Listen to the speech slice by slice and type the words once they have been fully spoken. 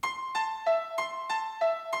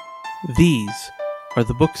These are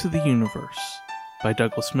the Books of the Universe by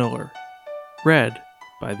Douglas Miller, read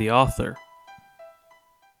by the author.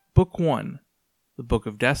 Book 1, The Book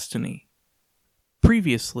of Destiny.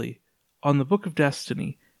 Previously, on the Book of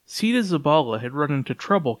Destiny, Sita Zabala had run into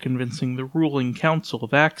trouble convincing the ruling council of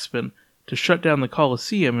Axpan to shut down the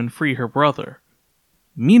Colosseum and free her brother.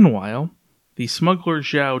 Meanwhile, the smuggler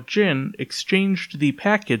Zhao Jin exchanged the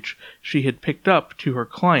package she had picked up to her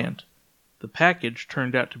client. The package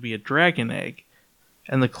turned out to be a dragon egg,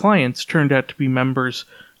 and the clients turned out to be members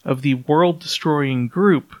of the world-destroying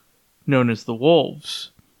group known as the Wolves.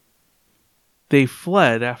 They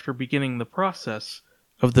fled after beginning the process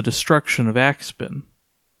of the destruction of Axpan.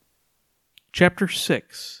 Chapter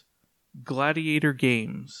 6, Gladiator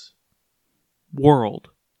Games. World,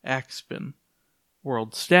 Axpan.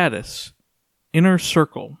 World status, Inner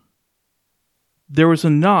Circle. There was a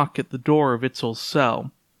knock at the door of Itzel's cell,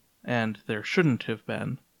 and there shouldn't have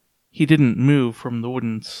been. He didn't move from the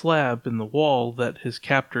wooden slab in the wall that his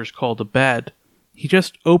captors called a bed. He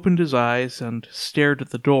just opened his eyes and stared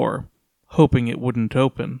at the door, hoping it wouldn't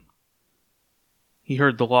open. He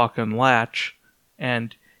heard the lock unlatch,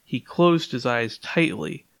 and he closed his eyes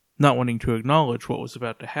tightly, not wanting to acknowledge what was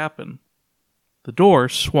about to happen. The door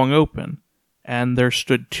swung open, and there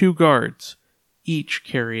stood 2 guards, each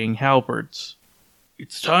carrying halberds.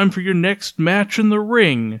 "It's time for your next match in the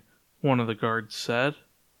ring," one of the guards said.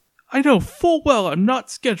 "I know full well I'm not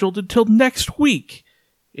scheduled until next week,"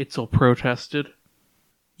 Itzel protested.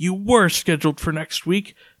 "You were scheduled for next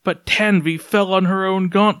week, but Tanvi fell on her own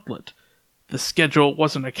gauntlet. The schedule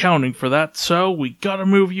wasn't accounting for that, so we gotta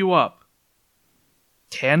move you up."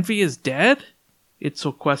 "Tanvi is dead?"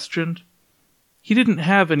 Itzel questioned. He didn't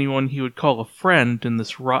have anyone he would call a friend in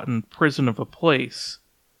this rotten prison of a place.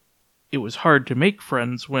 It was hard to make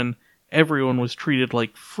friends when everyone was treated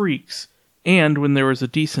like freaks, and when there was a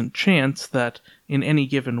decent chance that in any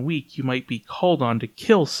given week you might be called on to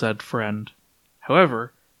kill said friend.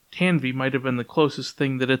 However, Tanvi might have been the closest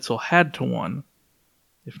thing that Itzel had to one.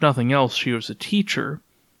 If nothing else, she was a teacher.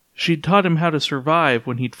 She'd taught him how to survive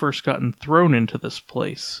when he'd first gotten thrown into this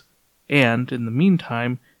place, and, in the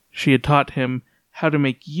meantime, she had taught him how to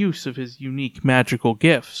make use of his unique magical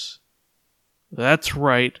gifts. "That's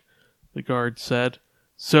right," the guard said.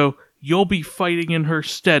 "So you'll be fighting in her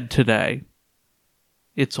stead today."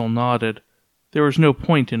 Itzel nodded. There was no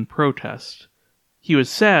point in protest. He was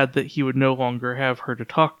sad that he would no longer have her to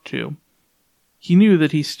talk to. He knew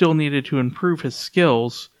that he still needed to improve his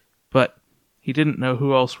skills, but he didn't know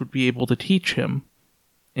who else would be able to teach him.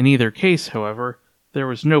 In either case, however, there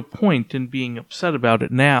was no point in being upset about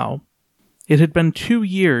it now. It had been 2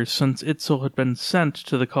 years since Itzel had been sent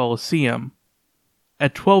to the Colosseum.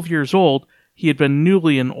 At 12 years old, he had been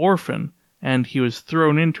newly an orphan, and he was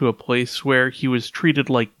thrown into a place where he was treated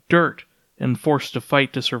like dirt and forced to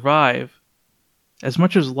fight to survive. As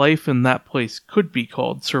much as life in that place could be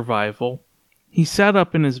called survival, he sat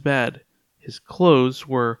up in his bed. His clothes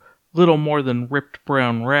were little more than ripped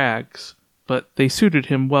brown rags, but they suited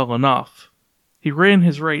him well enough. He ran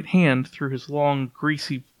his right hand through his long,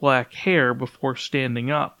 greasy black hair before standing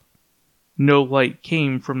up. No light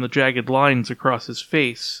came from the jagged lines across his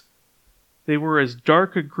face. They were as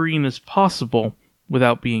dark a green as possible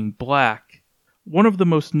without being black. One of the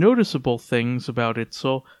most noticeable things about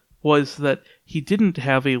Itzel was that he didn't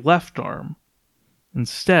have a left arm.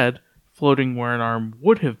 Instead, floating where an arm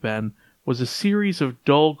would have been, was a series of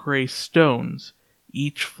dull gray stones,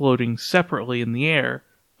 each floating separately in the air,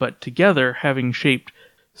 but together having shaped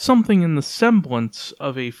something in the semblance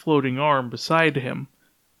of a floating arm beside him.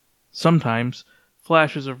 Sometimes,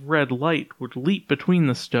 flashes of red light would leap between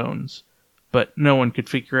the stones, but no one could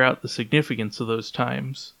figure out the significance of those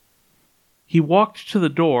times. He walked to the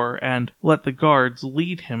door and let the guards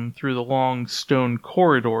lead him through the long stone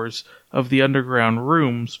corridors of the underground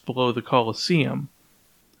rooms below the Colosseum.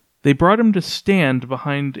 They brought him to stand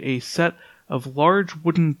behind a set of large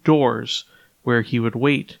wooden doors where he would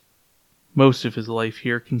wait. Most of his life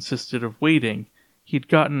here consisted of waiting. He'd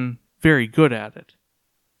gotten very good at it.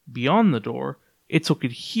 Beyond the door, Itzel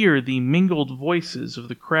could hear the mingled voices of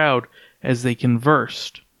the crowd as they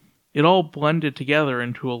conversed. It all blended together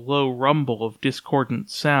into a low rumble of discordant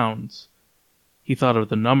sounds. He thought of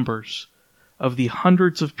the numbers, of the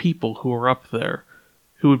hundreds of people who were up there,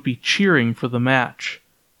 who would be cheering for the match.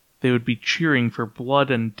 They would be cheering for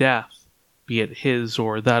blood and death, be it his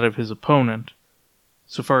or that of his opponent.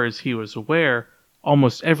 So far as he was aware,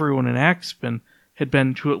 almost everyone in Axpan had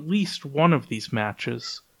been to at least one of these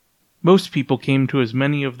matches. Most people came to as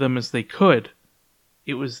many of them as they could.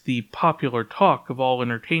 It was the popular talk of all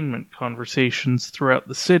entertainment conversations throughout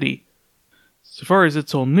the city. So far as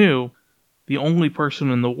Itzel knew, the only person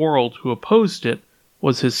in the world who opposed it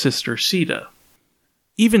was his sister Sita.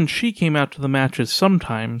 Even she came out to the matches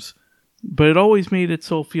sometimes, but it always made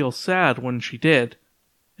Itzel feel sad when she did.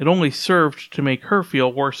 It only served to make her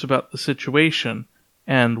feel worse about the situation,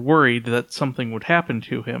 and worried that something would happen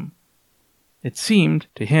to him. It seemed,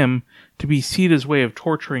 to him, to be Sita's way of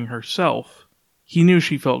torturing herself. He knew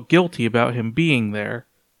she felt guilty about him being there,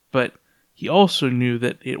 but he also knew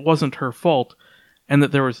that it wasn't her fault, and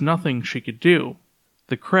that there was nothing she could do.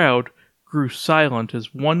 The crowd grew silent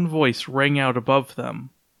as one voice rang out above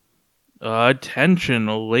them. "Attention,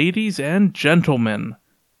 ladies and gentlemen,"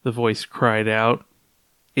 the voice cried out.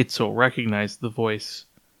 Itzel recognized the voice.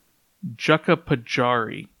 Jukka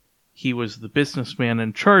Pajari. He was the businessman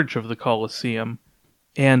in charge of the Colosseum,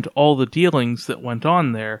 and all the dealings that went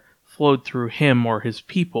on there flowed through him or his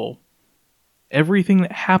people. Everything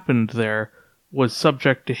that happened there was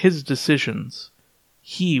subject to his decisions.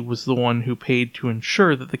 He was the one who paid to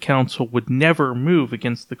ensure that the council would never move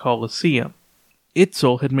against the Colosseum.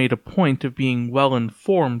 Itzel had made a point of being well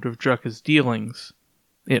informed of Jukka's dealings.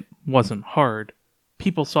 It wasn't hard.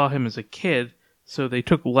 People saw him as a kid, so they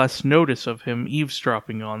took less notice of him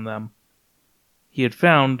eavesdropping on them. He had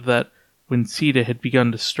found that when Sita had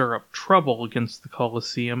begun to stir up trouble against the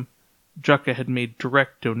Colosseum, Jukka had made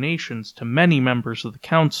direct donations to many members of the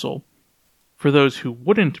council. For those who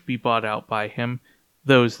wouldn't be bought out by him,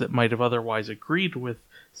 those that might have otherwise agreed with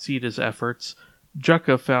Sita's efforts,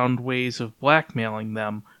 Jukka found ways of blackmailing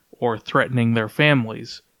them or threatening their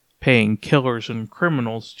families, paying killers and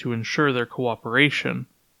criminals to ensure their cooperation.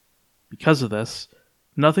 Because of this,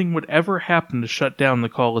 nothing would ever happen to shut down the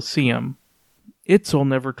Colosseum. Itzel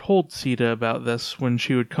never told Sita about this when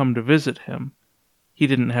she would come to visit him. He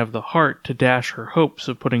didn't have the heart to dash her hopes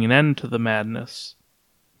of putting an end to the madness.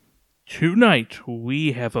 "Tonight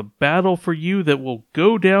we have a battle for you that will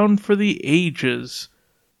go down for the ages.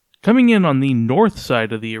 Coming in on the north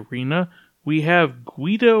side of the arena, we have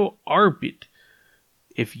Guido Arbit.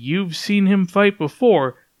 If you've seen him fight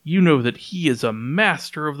before, you know that he is a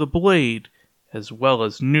master of the blade, as well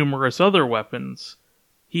as numerous other weapons.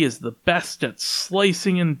 He is the best at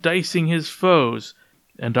slicing and dicing his foes,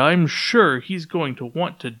 and I'm sure he's going to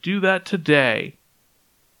want to do that today."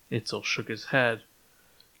 Itzel shook his head.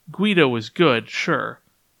 Guido was good, sure.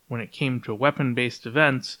 When it came to weapon-based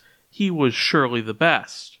events, he was surely the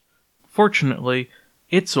best. Fortunately,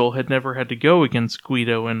 Itzel had never had to go against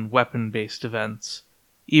Guido in weapon-based events.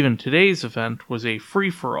 Even today's event was a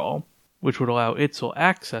free-for-all, which would allow Itzel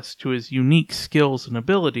access to his unique skills and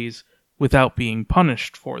abilities without being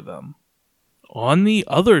punished for them. On the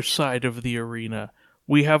other side of the arena,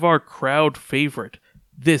 we have our crowd favorite.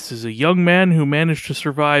 This is a young man who managed to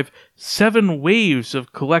survive 7 waves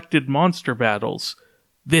of collected monster battles.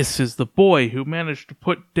 This is the boy who managed to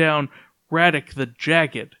put down Radek the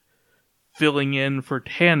Jagged. Filling in for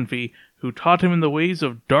Tanvi, who taught him in the ways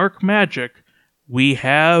of dark magic, we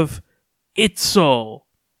have Itzel.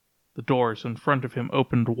 The doors in front of him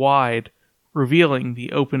opened wide, revealing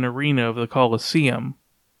the open arena of the Colosseum.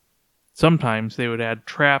 Sometimes they would add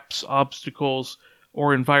traps, obstacles,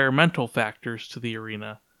 or environmental factors to the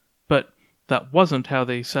arena, but that wasn't how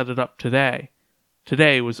they set it up today.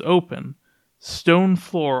 Today was open, stone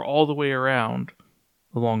floor all the way around.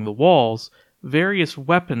 Along the walls, various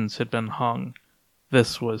weapons had been hung.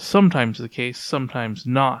 This was sometimes the case, sometimes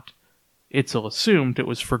not. Itzel assumed it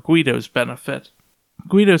was for Guido's benefit.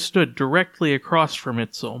 Guido stood directly across from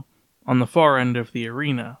Itzel, on the far end of the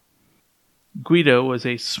arena. Guido was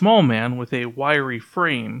a small man with a wiry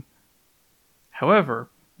frame. However,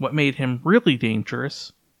 what made him really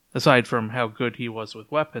dangerous, aside from how good he was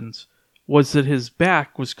with weapons, was that his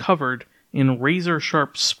back was covered in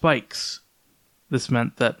razor-sharp spikes. This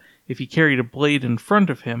meant that if he carried a blade in front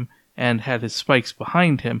of him and had his spikes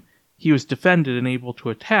behind him, he was defended and able to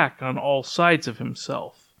attack on all sides of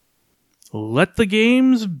himself. "Let the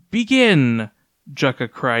games begin!"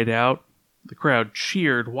 Jukka cried out. The crowd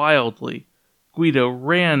cheered wildly. Guido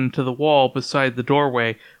ran to the wall beside the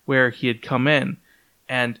doorway where he had come in,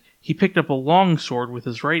 and he picked up a longsword with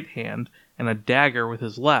his right hand and a dagger with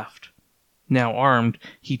his left. Now armed,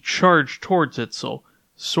 he charged towards Itzel,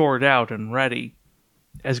 sword out and ready.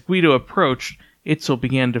 As Guido approached, Itzel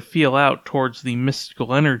began to feel out towards the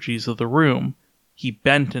mystical energies of the room. He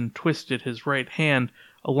bent and twisted his right hand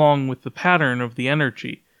along with the pattern of the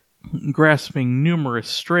energy, grasping numerous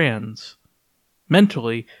strands.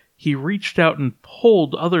 Mentally, he reached out and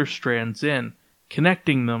pulled other strands in,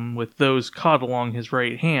 connecting them with those caught along his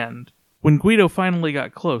right hand. When Guido finally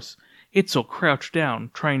got close, Itzel crouched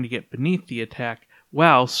down, trying to get beneath the attack,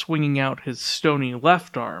 while swinging out his stony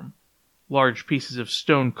left arm. Large pieces of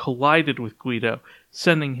stone collided with Guido,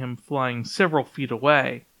 sending him flying several feet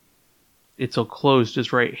away. Itzel closed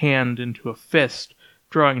his right hand into a fist,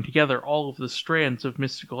 drawing together all of the strands of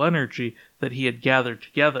mystical energy that he had gathered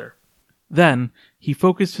together. Then, he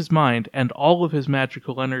focused his mind and all of his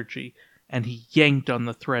magical energy, and he yanked on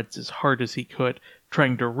the threads as hard as he could,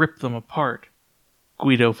 trying to rip them apart.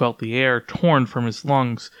 Guido felt the air torn from his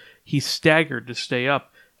lungs. He staggered to stay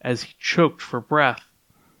up as he choked for breath.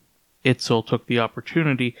 Itzel took the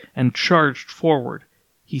opportunity and charged forward.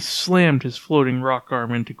 He slammed his floating rock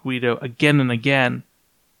arm into Guido again and again.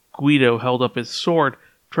 Guido held up his sword,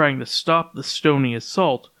 trying to stop the stony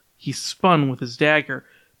assault. He spun with his dagger,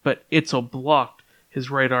 but Itzel blocked, his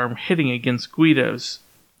right arm hitting against Guido's.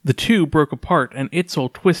 The two broke apart, and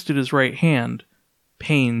Itzel twisted his right hand.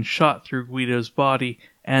 Pain shot through Guido's body,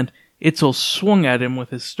 and Itzel swung at him with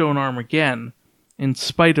his stone arm again. In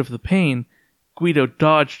spite of the pain, Guido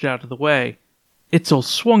dodged out of the way. Itzel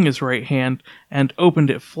swung his right hand and opened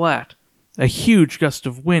it flat. A huge gust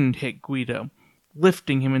of wind hit Guido,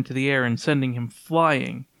 lifting him into the air and sending him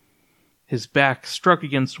flying. His back struck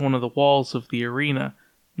against one of the walls of the arena,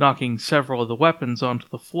 knocking several of the weapons onto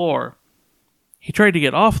the floor. He tried to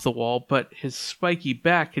get off the wall, but his spiky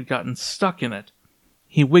back had gotten stuck in it.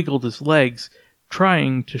 He wiggled his legs,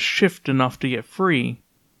 trying to shift enough to get free.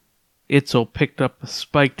 Itzel picked up a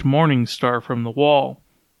spiked morning star from the wall.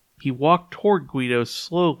 He walked toward Guido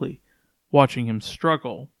slowly, watching him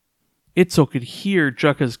struggle. Itzel could hear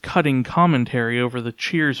Jukka's cutting commentary over the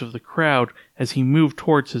cheers of the crowd as he moved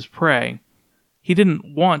towards his prey. He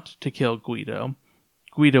didn't want to kill Guido.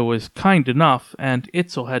 Guido was kind enough, and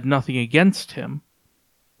Itzel had nothing against him.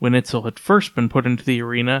 When Itzel had first been put into the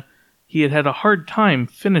arena, he had had a hard time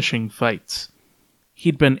finishing fights.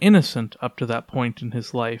 He'd been innocent up to that point in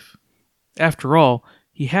his life. After all,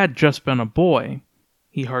 he had just been a boy.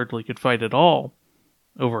 He hardly could fight at all.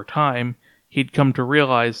 Over time, he'd come to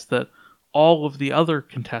realize that all of the other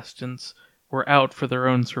contestants were out for their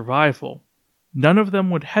own survival. None of them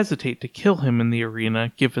would hesitate to kill him in the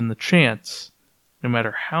arena given the chance, no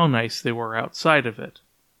matter how nice they were outside of it.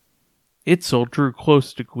 Itzel drew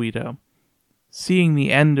close to Guido. Seeing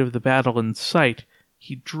the end of the battle in sight,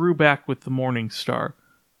 he drew back with the morning star,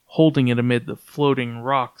 holding it amid the floating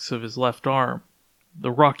rocks of his left arm.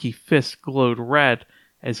 The rocky fist glowed red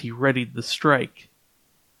as he readied the strike.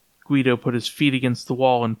 Guido put his feet against the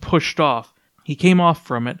wall and pushed off. He came off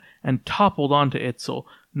from it and toppled onto Itzel,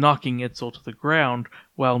 knocking Itzel to the ground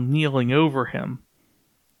while kneeling over him.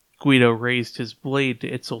 Guido raised his blade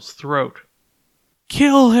to Itzel's throat.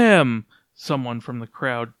 "Kill him!" someone from the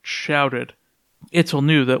crowd shouted. Itzel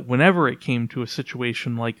knew that whenever it came to a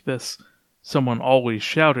situation like this, someone always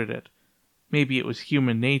shouted it. Maybe it was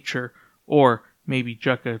human nature, or maybe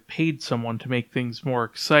Jukka paid someone to make things more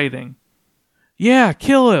exciting. "Yeah,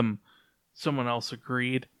 kill him!" someone else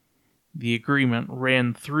agreed. The agreement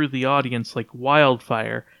ran through the audience like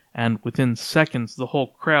wildfire, and within seconds the whole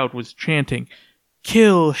crowd was chanting,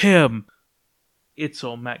 "Kill him!"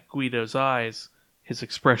 Itzel met Guido's eyes, his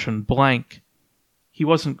expression blank. He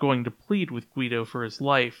wasn't going to plead with Guido for his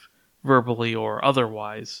life, verbally or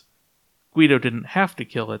otherwise. Guido didn't have to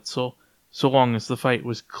kill Itzel. So long as the fight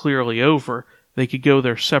was clearly over, they could go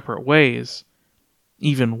their separate ways,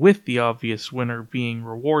 even with the obvious winner being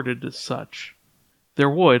rewarded as such. There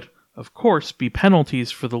would, of course, be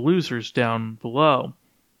penalties for the losers down below.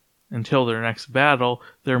 Until their next battle,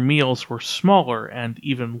 their meals were smaller and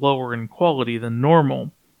even lower in quality than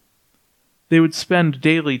normal. They would spend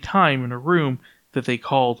daily time in a room that they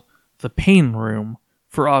called the pain room,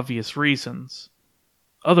 for obvious reasons.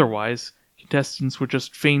 Otherwise, contestants would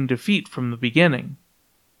just feign defeat from the beginning.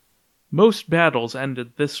 Most battles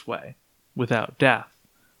ended this way, without death.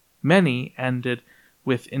 Many ended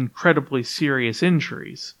with incredibly serious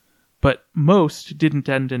injuries, but most didn't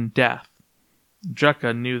end in death.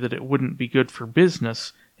 Jukka knew that it wouldn't be good for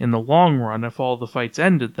business in the long run if all the fights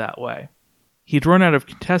ended that way. He'd run out of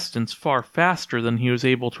contestants far faster than he was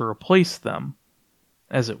able to replace them.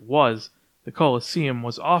 As it was, the Colosseum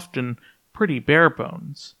was often pretty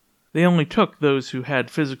bare-bones. They only took those who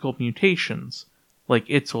had physical mutations, like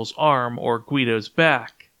Itzel's arm or Guido's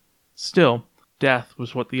back. Still, death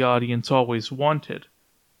was what the audience always wanted.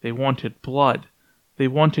 They wanted blood. They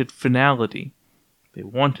wanted finality. They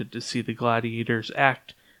wanted to see the gladiators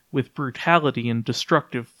act with brutality and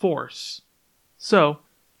destructive force. So,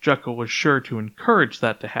 Jukka was sure to encourage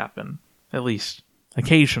that to happen, at least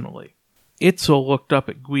occasionally. Itzel looked up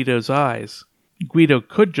at Guido's eyes. Guido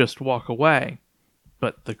could just walk away,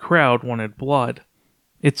 but the crowd wanted blood.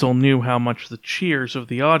 Itzel knew how much the cheers of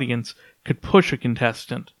the audience could push a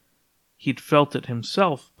contestant. he'd felt it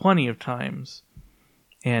himself plenty of times,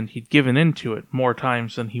 and he'd given in to it more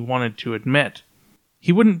times than he wanted to admit.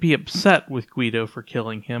 He wouldn't be upset with Guido for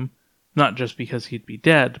killing him, not just because he'd be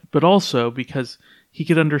dead, but also because he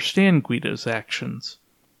could understand Guido's actions.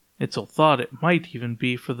 Itzel thought it might even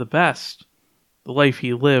be for the best. The life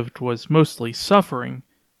he lived was mostly suffering,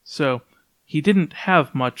 so he didn't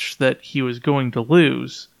have much that he was going to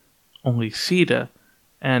lose, only Sita,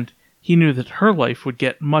 and he knew that her life would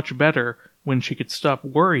get much better when she could stop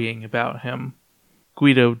worrying about him.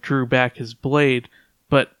 Guido drew back his blade,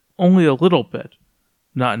 but only a little bit,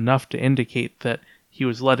 not enough to indicate that he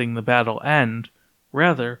was letting the battle end,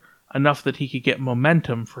 rather enough that he could get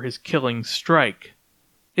momentum for his killing strike.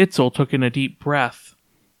 Itzel took in a deep breath.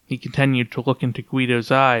 He continued to look into Guido's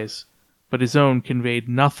eyes, but his own conveyed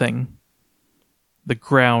nothing. The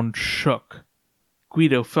ground shook.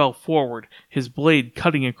 Guido fell forward, his blade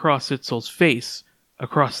cutting across Itzel's face,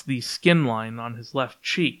 across the skin line on his left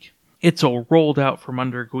cheek. Itzel rolled out from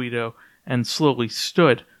under Guido and slowly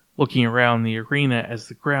stood, looking around the arena as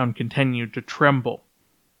the ground continued to tremble.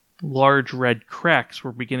 Large red cracks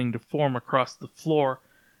were beginning to form across the floor,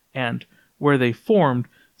 and where they formed,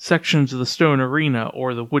 sections of the stone arena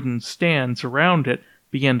or the wooden stands around it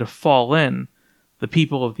began to fall in. The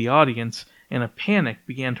people of the audience, in a panic,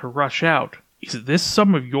 began to rush out. "Is this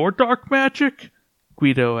some of your dark magic?"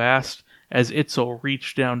 Guido asked, as Itzel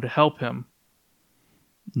reached down to help him.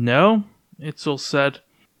 "No," Itzel said.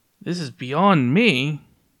 "This is beyond me."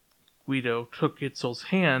 Guido took Itzel's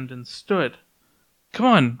hand and stood. "Come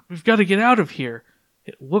on, we've got to get out of here.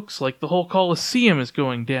 It looks like the whole Colosseum is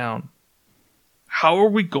going down." "How are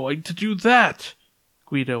we going to do that?"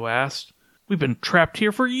 Guido asked. "We've been trapped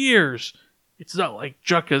here for years. It's not like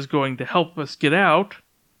Jucca's going to help us get out."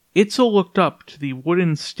 Itzel looked up to the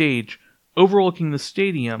wooden stage overlooking the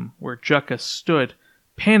stadium where Jucca stood,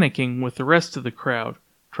 panicking with the rest of the crowd,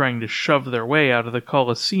 trying to shove their way out of the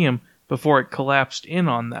Colosseum before it collapsed in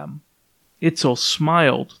on them. Itzel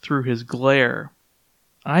smiled through his glare.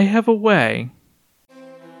 "I have a way."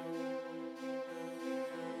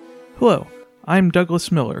 Hello, I'm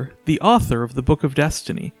Douglas Miller, the author of the Book of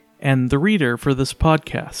Destiny, and the reader for this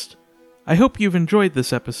podcast. I hope you've enjoyed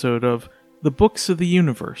this episode of The Books of the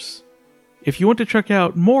Universe. If you want to check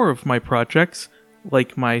out more of my projects,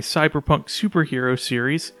 like my cyberpunk superhero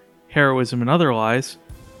series, Heroism and Other Lies,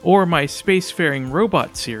 or my spacefaring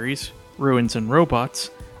robot series, Ruins and Robots,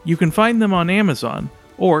 you can find them on Amazon,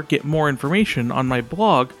 or get more information on my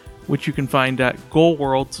blog, which you can find at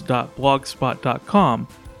goalworlds.blogspot.com,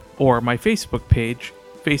 or my Facebook page,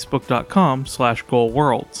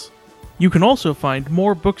 facebook.com/goalworlds. You can also find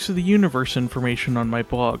more Books of the Universe information on my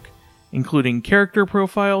blog, including character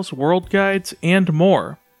profiles, world guides, and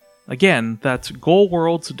more. Again, that's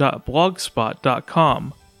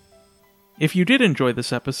goalworlds.blogspot.com. If you did enjoy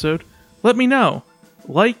this episode, let me know.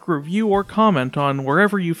 Like, review, or comment on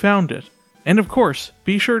wherever you found it. And of course,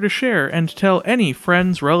 be sure to share and tell any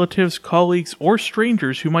friends, relatives, colleagues, or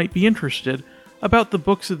strangers who might be interested about the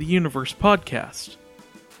Books of the Universe podcast.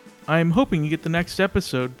 I'm hoping you get the next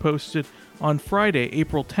episode posted on Friday,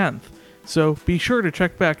 April 10th, so be sure to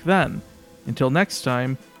check back then. Until next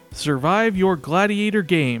time, survive your Gladiator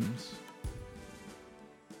games.